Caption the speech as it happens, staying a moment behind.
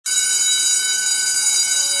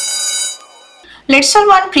Let's solve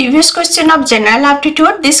one previous question of general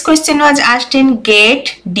aptitude. This question was asked in GATE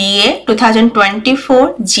DA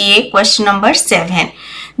 2024 GA question number 7.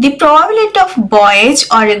 The probability of boys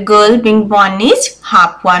or a girl being born is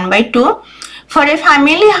half 1/2. For a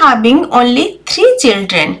family having only 3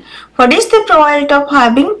 children, what is the probability of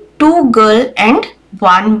having 2 girls and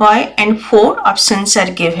 1 boy, and 4 options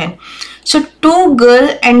are given. So 2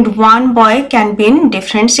 girls and 1 boy can be in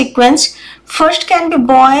different sequence. First can be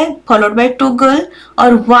boy followed by 2 girls, or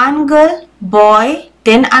 1 girl, boy,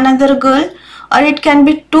 then another girl, or it can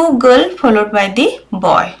be 2 girls followed by the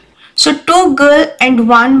boy. So 2 girls and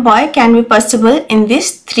 1 boy can be possible in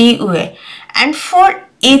this 3 way, and for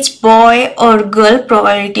each boy or girl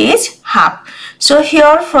probability is half. So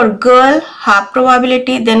here for girl half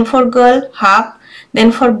probability, then for girl half,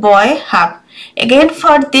 then for boy half. Again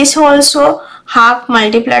for this also half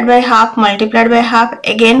multiplied by half multiplied by half.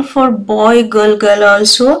 Again for boy girl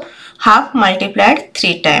also half multiplied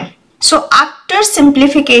 3 times. So after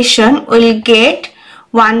simplification we'll get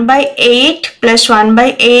 1/8 plus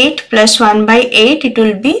 1/8 plus 1/8, it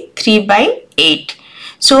will be 3/8.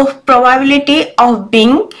 So probability of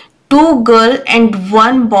being 2 girl and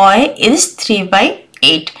 1 boy is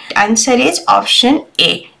 3/8. Answer is option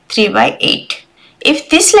A, 3/8. If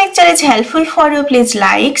this lecture is helpful for you, please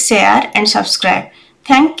like, share and subscribe.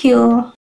 Thank you.